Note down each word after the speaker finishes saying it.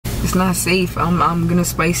It's not safe. I'm gonna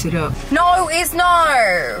spice it up. No, it's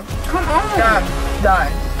no. Come on. Done.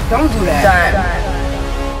 Don't do that.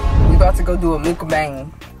 Done. We about to go do a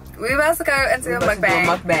mukbang. We about to go and do a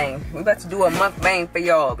mukbang. We about to do a mukbang for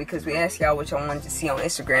y'all because we asked y'all what y'all wanted to see on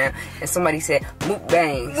Instagram, and somebody said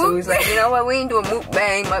mukbang. So we was like, you know what? We ain't do a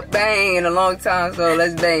mukbang in a long time, so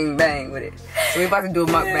let's bang with it. So we about to do a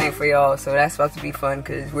mukbang for y'all. So that's about to be fun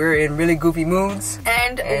because we're in really goofy moods,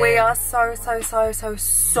 and we are so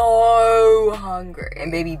hungry.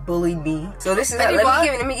 And baby bullied me. So this is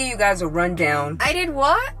let me give you guys a rundown. I did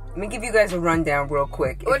what? Let me give you guys a rundown real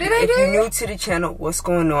quick. What did I do? If you're new to the channel, what's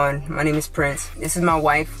going on? My name is Prince. This is my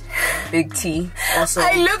wife, Big T. Also,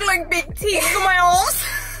 I look like Big T. Look at my arms.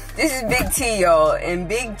 This is Big T, y'all, and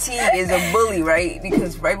Big T is a bully, right?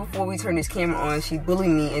 Because right before we turned this camera on, she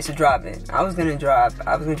bullied me into driving. I was gonna drive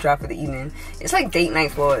for the evening. It's like date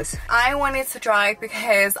night for us. I wanted to drive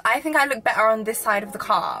because I think I look better on this side of the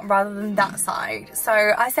car rather than that side. So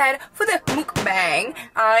I said, for the mukbang,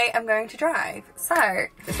 I am going to drive. So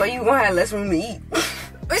that's why you gonna have less room to eat.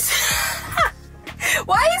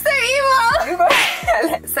 Why are you so evil?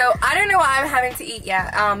 So I don't know what I'm having to eat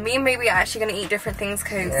yet. Me and baby are actually gonna eat different things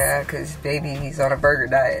cause baby, he's on a burger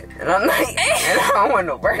diet, and I'm like, and I don't want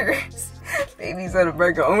no burgers. Baby's on a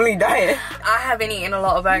burger only diet. I haven't eaten a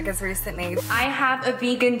lot of burgers recently. I have a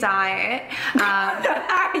vegan diet.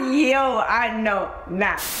 Yo, I know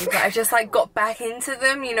not. But I just like got back into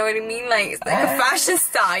them, you know what I mean? Like it's like a fashion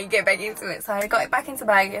style, you get back into it. So I got back into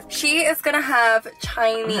burgers. She is gonna have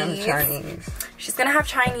Chinese. She's gonna have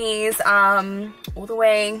Chinese all the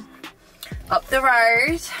way up the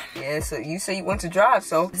road. Yeah, so you say you want to drive,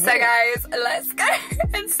 so guys, let's go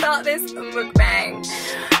and start this mukbang.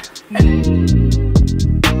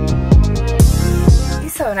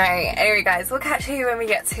 He's so annoying. Anyway guys, we'll catch you when we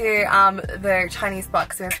get to the Chinese spot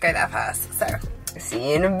because we have to go there first. So see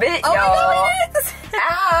you in a bit, y'all. Ow!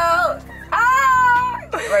 Ah!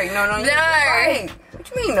 Right, no. Right. What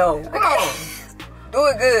you mean no? Come on. Do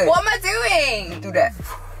it good. What am I doing? Do that.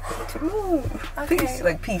 To the moon. Okay. Peace,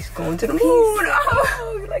 like peace, going to the moon.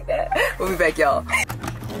 Oh, you like that? We'll be back, y'all.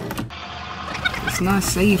 It's not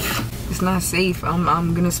safe. It's not safe.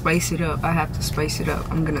 I'm gonna spice it up. I have to spice it up.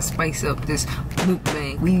 I'm gonna spice up this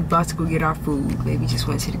mukbang. We about to go get our food. Maybe just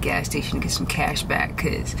went to the gas station to get some cash back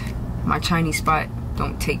because my Chinese spot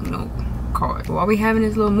don't take no card. While we having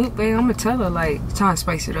this little mukbang, I'm gonna tell her like, it's time to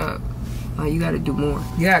spice it up. You gotta do more.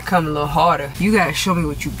 You gotta come a little harder. You gotta show me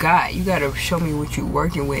what you got. You gotta show me what you're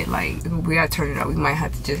working with. Like, we gotta turn it up. We might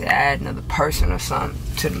have to just add another person or something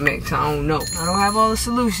to the mix. I don't know. I don't have all the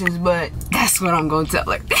solutions, but that's what I'm gonna tell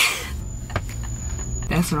her.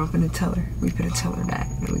 That's what I'm gonna tell her. We gonna tell her that,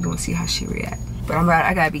 and we're gonna see how she react. But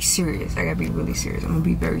I gotta be serious. I gotta be really serious. I'm gonna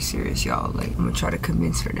be very serious, y'all. Like, I'm gonna try to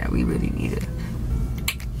convince her that we really need to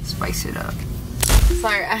spice it up.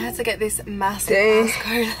 Sorry, I had to get this massive ass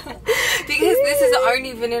cola because this is the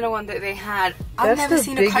only vanilla one that they had. I've never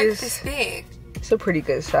seen a Coke this big. It's a pretty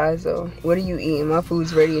good size though. What are you eating? My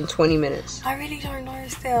food's ready in 20 minutes. I really don't know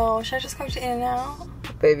still. Should I just go to In-N-Out?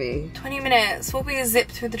 Baby. 20 minutes. We'll be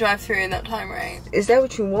zipped through the drive-thru in that time, right? Is that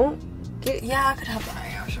what you want? Yeah, I could have that.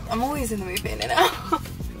 I'm always in the mood for In-N-Out.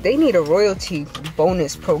 They need a royalty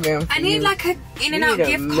bonus program for I need like an In-N-Out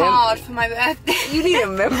gift card for my birthday. You need a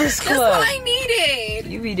members club. That's what I needed.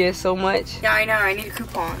 You be there so much. Yeah, I know. I need a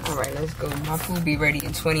coupon. Alright, let's go. My food will be ready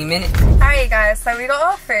in 20 minutes. Alright guys, so we got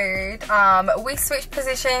our food. We switched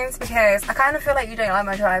positions because I kind of feel like you don't like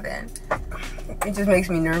my driving. It just makes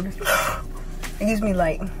me nervous. It gives me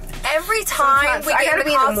like... Every time we get in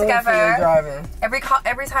the car together, every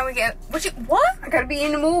time we get, what? I gotta be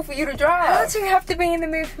in the mood for you to drive. How do you have to be in the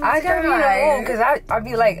mood for me to drive? I gotta be in the mood because I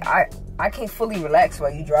be like, I can't fully relax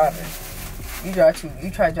while you driving. You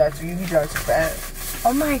try to drive too, you drive too fast.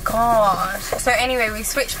 Oh my gosh. So anyway, we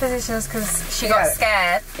switched positions because she got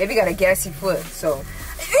scared. Baby got a gassy foot, so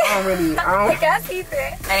I don't gassy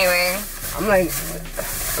foot. Anyway. I'm like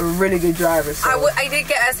a really good driver, so I did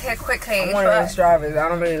get us here quickly. I'm one of those drivers. I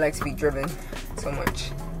don't really like to be driven so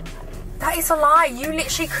much. That is a lie. You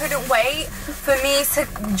literally couldn't wait for me to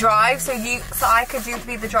drive so I could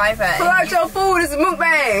be the driver. Pull out your food. It's a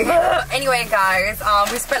mukbang. Anyway, guys,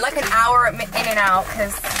 we spent like an hour at In-N-Out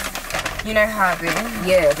because you know how I do.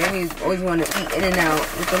 Yeah, baby always want to eat In-N-Out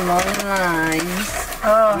with the long lines.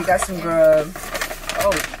 Oh. We got some grub.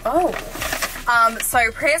 Oh. So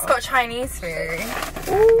Priya's got Chinese food.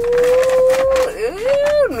 Ooh,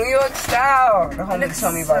 New York style. The homie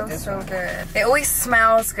told me about this one. Good. It always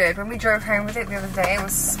smells good. When we drove home with it the other day, it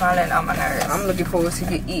was smelling on my nose. I'm looking forward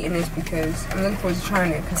to eating this because I'm looking forward to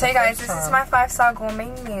trying it. So guys, this is my 5-star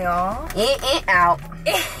gourmet meal. Out.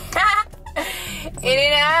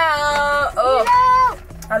 In-N-Out. Oh,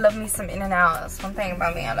 I love me some In-N-Out. That's one thing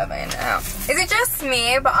about me. I love In-N-Out. Is it just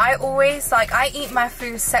me? But I always like I eat my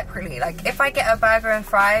food separately. Like if I get a burger and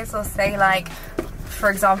fries, or say like, for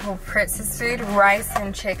example, Pritz's food, rice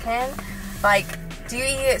and chicken. Like, do you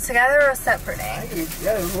eat it together or separately?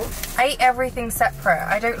 I eat everything separate.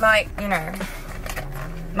 I don't like, you know,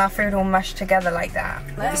 my food all mushed together like that.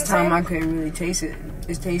 Last time I couldn't really taste it.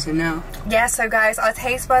 It's tasting now. Yeah, so guys, our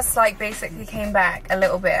taste buds like basically came back a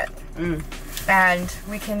little bit. And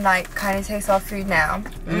we can like kind of taste our food now.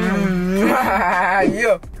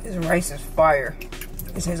 Yeah. This rice is fire.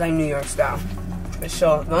 It tastes like New York style. For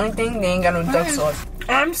sure. The only thing, they ain't got no duck sauce.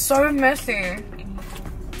 I'm so messy.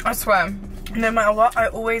 I swear. No matter what, I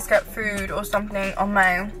always get food or something on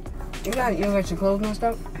my... You got your clothes messed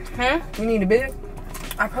up? You need a bib?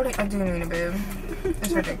 I do need a bib. It's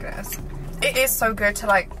ridiculous. It is so good to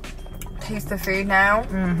like taste the food now.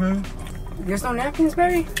 There's no napkins,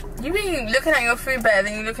 baby? You be looking at your food better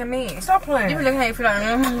than you look at me. Stop playing. You be looking at your food like...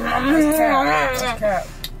 That's cap.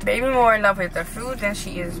 Baby more in love with the food than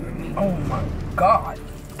she is with me. Oh my god.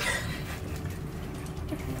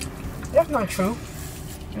 That's not true.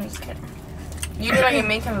 I'm just kidding. You look like you're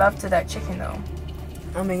making love to that chicken though.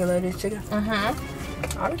 I'm making love to this chicken?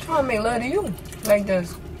 I'm trying to make love to you. Like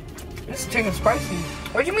this. This chicken's spicy.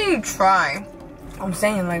 What do you mean you try? I'm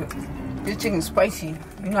saying like, this chicken's spicy.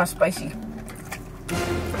 You're not spicy.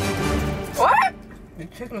 What? The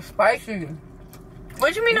chicken's spicy.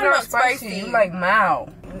 What do you mean You're I'm not not spicy? You like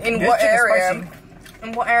mild. In This what chicken's area? spicy.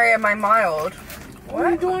 In what area am I mild? What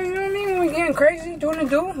are you doing? You know what I mean? When we getting crazy, doing the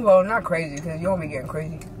do? Well, not crazy, because you don't be getting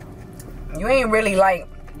crazy. You ain't really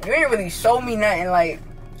show me nothing. Like,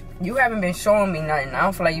 you haven't been showing me nothing. I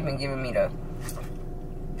don't feel like you've been giving me the,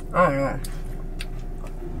 I don't know.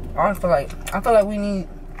 I feel like we need,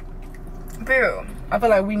 Boo. I feel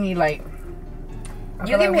like we need like,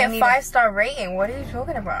 You give me a 5-star rating. What are you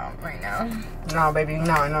talking about right now? No, baby,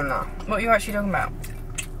 no. What are you actually talking about?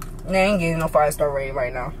 They ain't getting no 5-star rating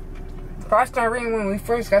right now. 5-star rating when we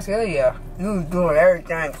first got together, yeah. You was doing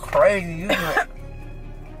everything crazy. You was like,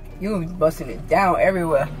 you was busting it down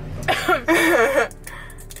everywhere.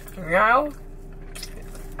 Now,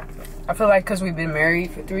 I feel like because we've been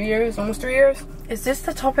married for 3 years, almost 3 years. Is this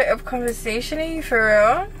the topic of conversation? Are you for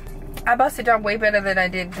real? I busted down way better than I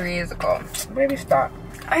did 3 years ago. Baby, stop.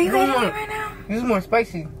 Are you hating me right now? You was more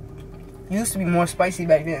spicy. You used to be more spicy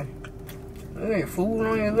back then. Look at your food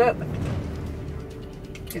on your lip.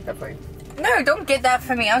 Get that for you. No, don't get that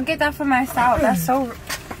for me. I'll get that for myself. That's so...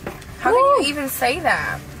 How can you even say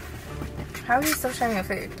that? How are you still sharing your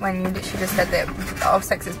food when you literally just said that all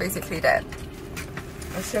sex is basically dead?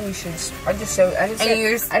 I said we should... I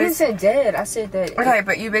didn't say dead. I said that... Okay,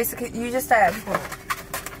 but you just said...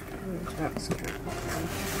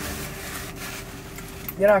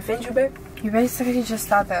 Did I offend you, babe? You basically just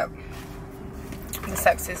said that the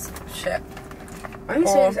sex is shit. I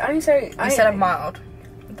didn't say... You said I'm mild.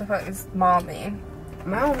 What the fuck is mild mean?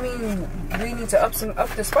 Mild mean we need to up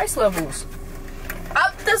the spice levels.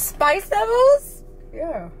 Up the spice levels?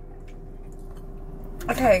 Yeah.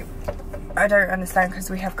 Okay, I don't understand because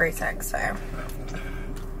we have great sex, so...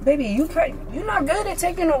 Baby, you're not good at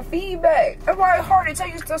taking no feedback. That's why it's hard to tell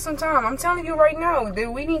you stuff sometimes. I'm telling you right now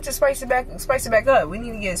that we need to spice it back up. We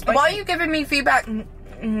need to get spicy. Why are you giving me feedback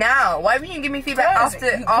now? Why wouldn't you give me feedback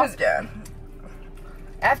after?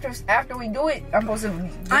 After we do it, I'm supposed to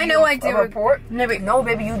give I know I do a report. No,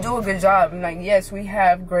 baby, you do a good job. I'm like, yes, we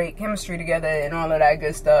have great chemistry together and all of that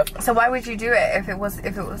good stuff. So why would you do it if it was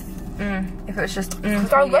just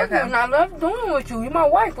Because I love you and I love doing with you. You're my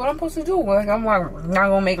wife. What I'm supposed to do? Like, I'm like, not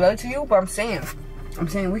gonna make love to you, but I'm saying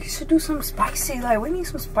we should do something spicy. Like, we need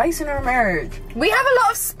some spice in our marriage. We have a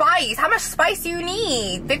lot of spice. How much spice do you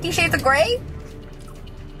need? 50 Shades of Grey?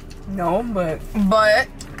 No, but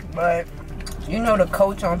you know the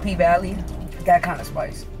coach on P Valley, that kind of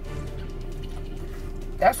spice.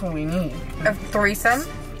 That's what we need. A threesome?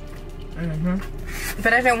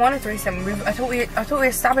 But I don't want a threesome. I thought we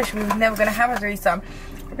established we were never gonna have a threesome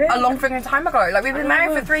a long freaking time ago. Like, we've been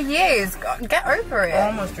married for 3 years. Get over it.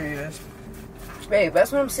 Almost 3 years. Babe,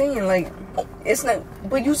 that's what I'm saying. Like, it's not.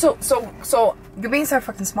 But you so you're being so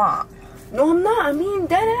fucking smart. No, I'm not. I mean,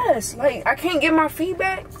 dead ass. Like, I can't get my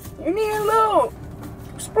feedback. You need a little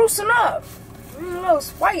sprucing up. You need a little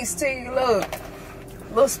spice to you.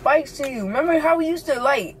 Little spice to you. Remember how we used to,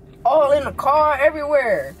 like, all in the car,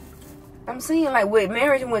 everywhere? I'm saying, like, with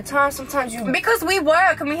marriage and with time, sometimes you... Because we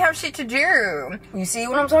work and we have shit to do. You see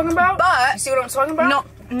what I'm talking about? But... You see what I'm talking about?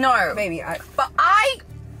 No. Baby, I'm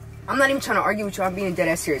not even trying to argue with you. I'm being dead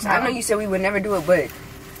ass serious. No. I know you said we would never do it, but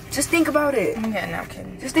Just think about it. I'm getting a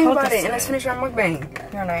napkin. Just think about it, and let's finish our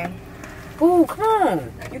mukbang. No, no. Ooh, come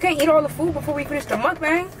on. You can't eat all the food before we finish the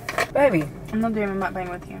mukbang. Baby. I'm not doing a mukbang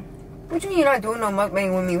with you. What you mean you're not doing no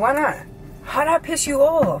mukbang with me? Why not? How'd I piss you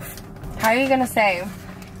off? How are you gonna say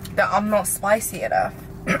that I'm not spicy enough?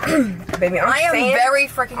 Baby, I am very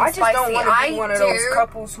freaking spicy. I just don't want to be one of those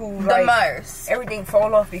couples who like most. Everything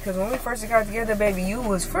fall off because when we first got together, baby, you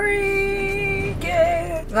was freaking.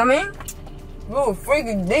 You know what I mean? You were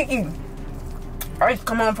freaking dicky. I just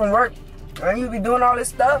come home from work and you be doing all this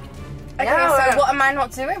stuff. Okay, so what am I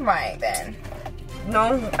not doing right then?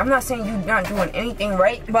 No, I'm not saying you're not doing anything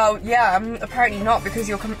right. Well, yeah, I'm apparently not, because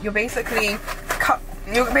you're basically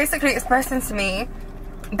expressing to me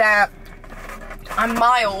that I'm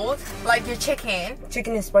mild, like your chicken.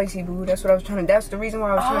 Chicken is spicy, boo. That's what I was trying to. That's the reason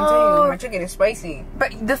why I was trying to tell you. My chicken is spicy.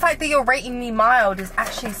 But the fact that you're rating me mild is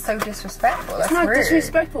actually so disrespectful. That's it's not rude.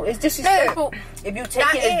 Disrespectful. It's disrespectful. No, if you take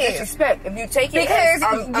it's disrespect. If you take it, because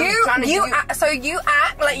I'm trying to you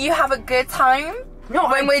act like you have a good time. No,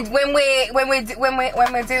 when we're doing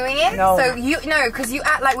it. No. So because you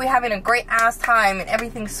act like we're having a great ass time and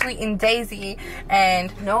everything's sweet and daisy and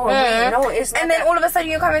no, it's not. And then all of a sudden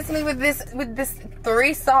you're coming to me with this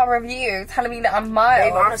 3-star review telling me that I'm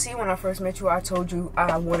mild. Babe, honestly, when I first met you, I told you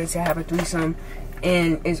I wanted to have a threesome.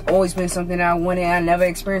 And it's always been something that I wanted. I never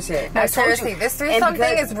experienced it. No, seriously, this threesome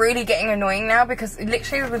thing is really getting annoying now, because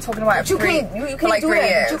literally we've been talking about it for like 3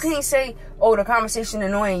 years. But you can't say, oh, the conversation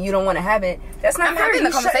annoying, you don't want to have it. That's not fair. Having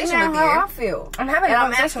the conversation with you. How I feel. I'm having a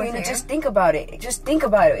conversation with you. And I'm asking you to just think about it. Just think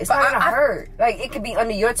about it. It's not gonna hurt. Like, it could be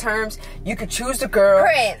under your terms. You could choose the girl.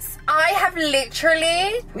 Prince, I have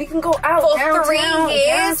literally... We can go out for downtown, 3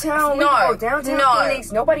 years. Downtown. We can go downtown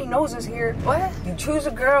Phoenix. Nobody knows us here. What? You choose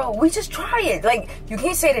a girl. We just try it. Like, you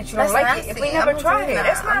can't say that you don't like it if we never tried it.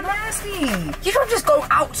 That's not nasty. You don't just go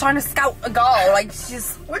out trying to scout a girl. Like,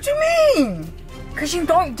 just... What you mean? Because you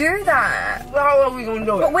don't do that. Well, how are we gonna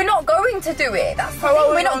do it? But we're not going to do it. That's the thing.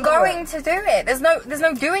 We're not going to do it. There's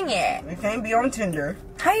no doing it. We can't be on Tinder.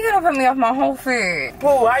 How are you gonna put me off my whole food?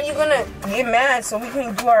 Whoa, how are you gonna get mad so we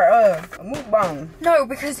can do our mukbang? No,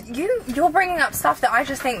 because you're bringing up stuff that I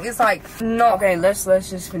just think is like not. Okay, let's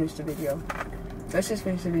just finish the video. Let's just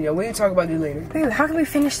finish the video. We can talk about it later. Boo, how can we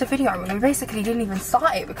finish the video? I mean, we basically didn't even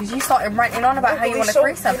start it because you started ranting on about how you want to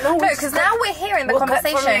threesome. No, because now we're here in the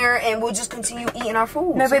conversation. Cut from here and we'll just continue eating our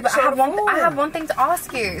food. No, babe, but I have one thing to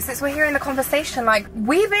ask you. Since we're here in the conversation, like,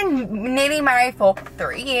 we've been nearly married for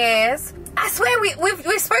 3 years. I swear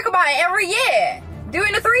we spoke about it every year.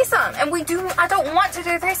 Doing a threesome, and I don't want to do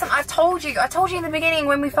a threesome. I told you in the beginning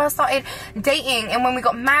when we first started dating and when we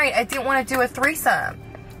got married, I didn't want to do a threesome.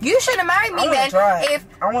 You should have married me then.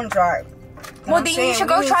 I want to try it. Well, then you should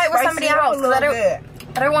go try it with somebody else, because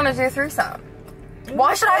I don't want to do a threesome.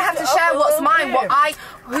 Why should I have to share what's mine?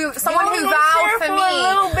 Someone who vowed for me.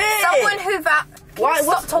 Someone who vowed.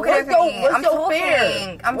 Stop talking over me. I'm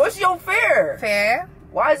talking. What's your fear? Fear?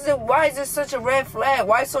 Why is it such a red flag?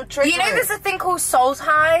 Why so tricky? You know there's a thing called soul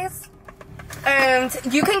ties? And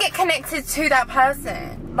you can get connected to that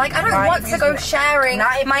person. Like, I don't want to go sharing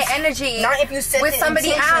my energy with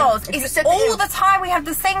somebody else. It's all the time. We have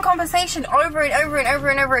the same conversation over and over and over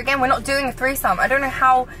and over again. We're not doing a threesome. I don't know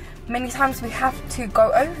how many times we have to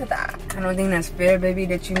go over that. I don't think that's fair, baby,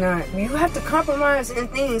 that you have to compromise in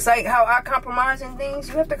things. Like how I compromise in things,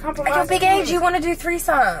 you have to compromise. At your big age, you want to do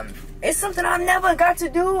threesome. It's something I never got to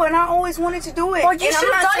do, and I always wanted to do it. Well, you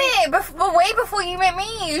should have done it way before you met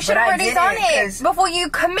me. You should have already done it before you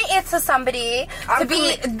committed to somebody to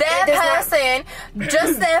be their person,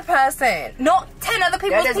 just their person, not 10 other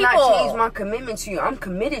people's people. That does not change my commitment to you. I'm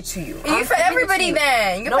committed to you. You for everybody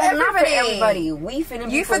then. You're for everybody. Not for everybody. We finna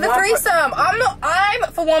be you for the threesome.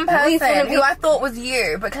 I'm for one person who I thought was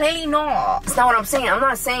you, but clearly not. That's not what I'm saying. I'm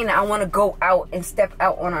not saying that I want to go out and step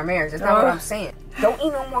out on our marriage. That's not what I'm saying. Don't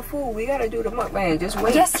eat no more food. We gotta do the mukbang. Just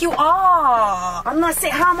wait. Yes, you are. I'm not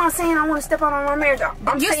saying. How am I saying I want to step out on my marriage?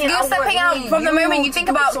 You're stepping out from the moment you think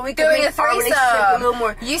about doing a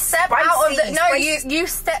threesome. You step out of the. No, you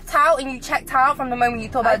stepped out and you checked out from the moment you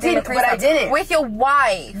thought about doing a threesome. But I didn't. With your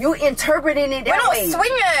wife. You interpreted it that way. We're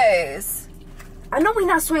not swingers. I know we're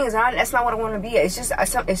not swingers. That's not what I want to be. It's just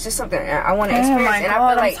something I want to experience. Oh my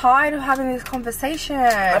God, I'm tired of having this conversation.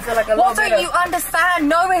 I feel like a what don't you understand?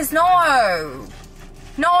 No is no.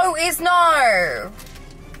 No is no.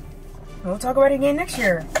 We'll talk about it again next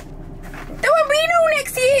year. There won't be no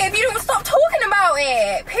next year if you don't stop talking about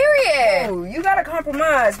it. Period. Oh, you gotta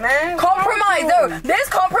compromise, man. Compromise, though. There's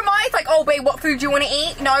compromise. Like, oh, babe, what food do you want to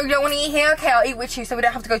eat? No, you don't want to eat here? Okay, I'll eat with you so we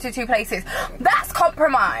don't have to go to 2 places. That's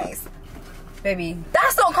compromise. Baby,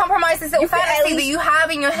 that's not compromise this little fantasy that you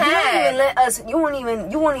have in your head. You won't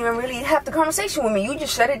even really have the conversation with me. You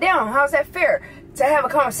just shut it down. How's that fair? To have a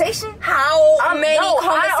conversation? How many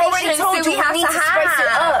conversations do we have to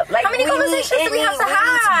have? Like, how many conversations do we have to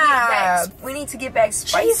have? We need to get back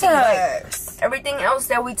spicy. Jesus. Like, everything else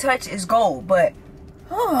that we touch is gold, but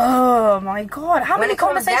oh my god, how many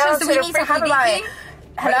conversations do we need to have about it?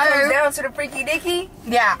 Hello? When it comes down to the freaky dicky,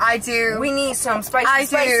 yeah, I do. We need some spicy.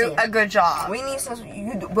 I do a good job. We need some,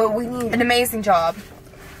 but we need an amazing job.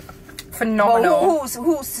 Phenomenal. Who's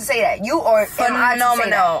to say that? You or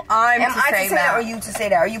phenomenal? Am I to say that, or you to say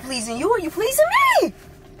that? Are you pleasing you or are you pleasing me? If you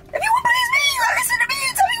would please me, you gotta listen to me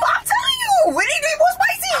and tell me what I'm telling you. We need to be more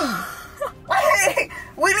spicy.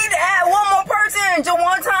 We need to add one more person to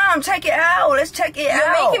one time. Check it out. Let's check it out.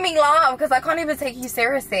 You're making me laugh because I can't even take you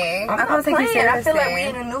seriously. I can't take you seriously. I feel like we're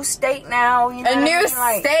in a new state now. You know a new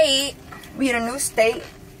state? We in a new state.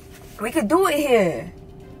 We could do it here.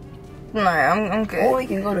 No, I'm good. Or we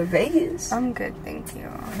can go to Vegas. I'm good, thank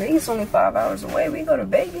you. Vegas only 5 hours away. We go to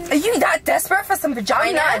Vegas. Are you that desperate for some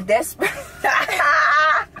vagina? I'm not desperate.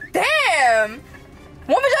 Damn.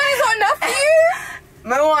 One vagina's not enough for you?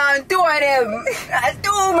 Mewan, do it.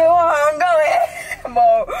 Go ahead.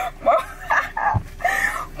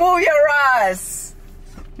 Move your ass.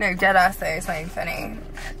 No, dead ass though. It's not even funny.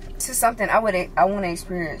 This is something I want to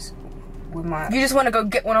experience. With my, you just want to go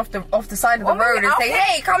get one off the side of the road and say,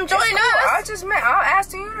 hey, come join us. I'll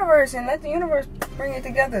ask the universe and let the universe bring it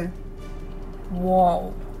together.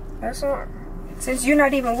 Whoa. That's all. Since you're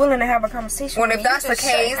not even willing to have a conversation. Well, if that's the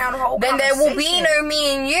case, then there will be no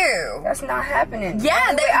me and you. That's not happening.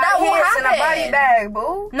 Yeah, that will happen. In a body bag,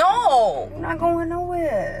 boo. No. You're not going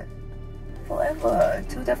nowhere. Forever.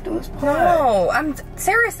 Till death do us part. No,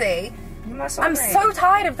 seriously. I'm so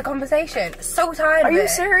tired of the conversation. So tired of it. Are you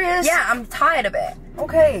serious? Yeah, I'm tired of it.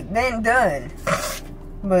 Okay, then done.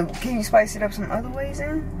 But can you spice it up some other ways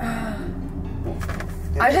then?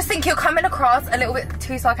 I just think you're coming across a little bit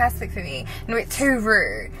too sarcastic for me and a bit too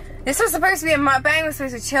rude. This was supposed to be a mukbang. We're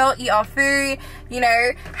supposed to chill, eat our food, you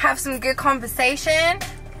know, have some good conversation.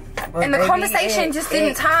 But and the conversation just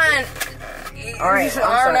didn't turn. Alright,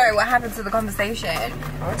 I don't know what happened to the conversation.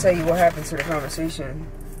 I'll tell you what happened to the conversation.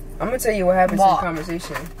 I'm gonna tell you what happened to the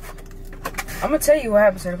conversation. I'm gonna tell you what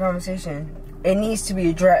happened to the conversation. It needs to be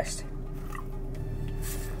addressed.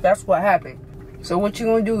 That's what happened. So what you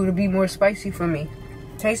gonna do to be more spicy for me?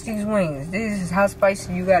 Taste these wings. This is how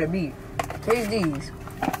spicy you gotta be. Taste these.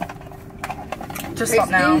 Just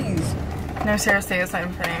stop now. These. No, seriously, it's not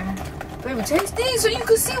even funny. Baby, taste these so you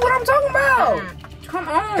can see what I'm talking about. Come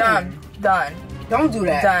on. Done. Don't do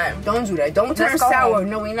that. Done. Don't do that. Don't turn sour.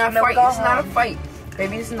 No, we're not fighting. It's not a fight.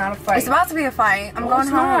 Baby, this is not a fight. It's about to be a fight. I'm going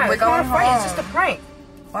home. We're going home. It's just a prank.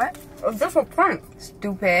 What? It's just a prank.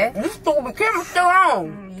 Stupid. You stupid. Camera's still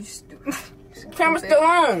on. You stupid. Camera's still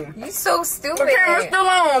on. You so stupid. The camera's still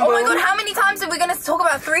on, Oh my god, how many times are we gonna talk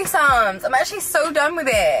about threesomes? I'm actually so done with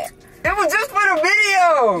it. It was just for the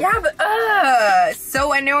video. Yeah, but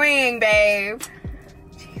so annoying, babe.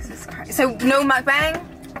 Jesus Christ. So no mukbang?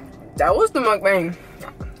 That was the mukbang.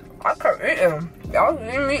 I couldn't eat them. Y'all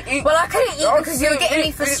didn't me eat. Well, I couldn't eat because you were getting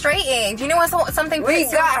me frustrated. Do you know what something? We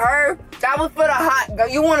got her. That was for the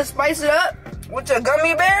hot. You want to spice it up with your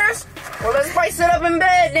gummy bears? Well, let's spice it up in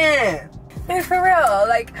bed then. No, for real.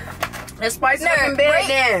 Like, let's spice it up in bed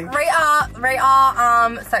then. Rate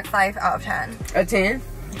our sex life out of 10. A 10,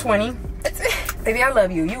 20. Baby, I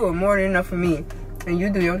love you. You are more than enough for me. And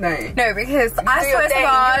you do your thing. No, because I swear to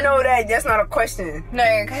God. You know that's not a question.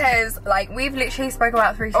 No, because, like, we've literally spoke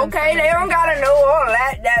about threesomes. Okay, they don't gotta know all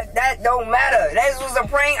that. That don't matter. That was a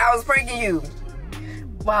prank. I was pranking you.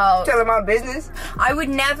 Well, telling my business. I would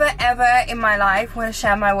never, ever in my life want to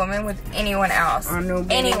share my woman with anyone else. I know,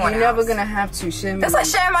 baby. Anyone You're never gonna have to share me. That's like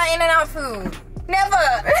sharing my In-N-Out food. Never.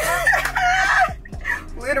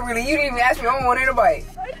 Literally, you didn't even ask me if I wanted a bite.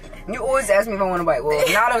 You always ask me if I want to bite. Well,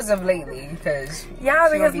 not as of lately, because... Yeah,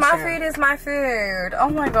 because my food is my food.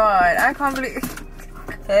 Oh my god, I can't believe...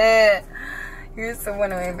 You're so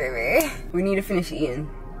annoying, baby. We need to finish eating.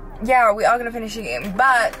 Yeah, we are going to finish eating,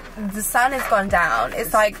 but the sun has gone down.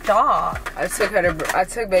 It's like dark. I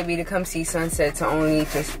took baby to come see sunset to only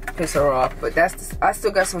just piss her off, but I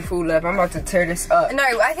still got some food left. I'm about to tear this up. No,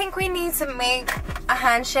 I think we need to make a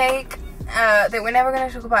handshake that we're never going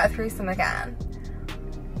to talk about a threesome again.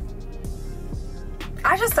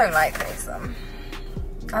 I just don't like threesome.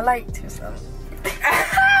 I like twosome.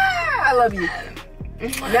 I love you.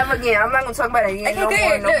 Never again. I'm not gonna talk about it again.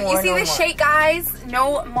 Okay, no more. You see this shake, guys?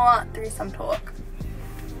 No more threesome talk.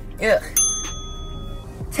 Ugh.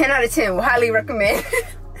 10 out of 10. Will highly recommend.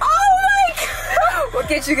 Oh my god! We'll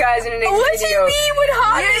get you guys in the next What video. you mean with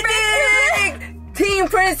hot You dig? Team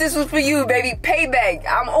Princess was for you, baby. Payback.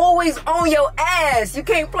 I'm always on your ass. You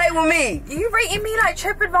can't play with me. You rating me like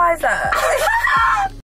TripAdvisor.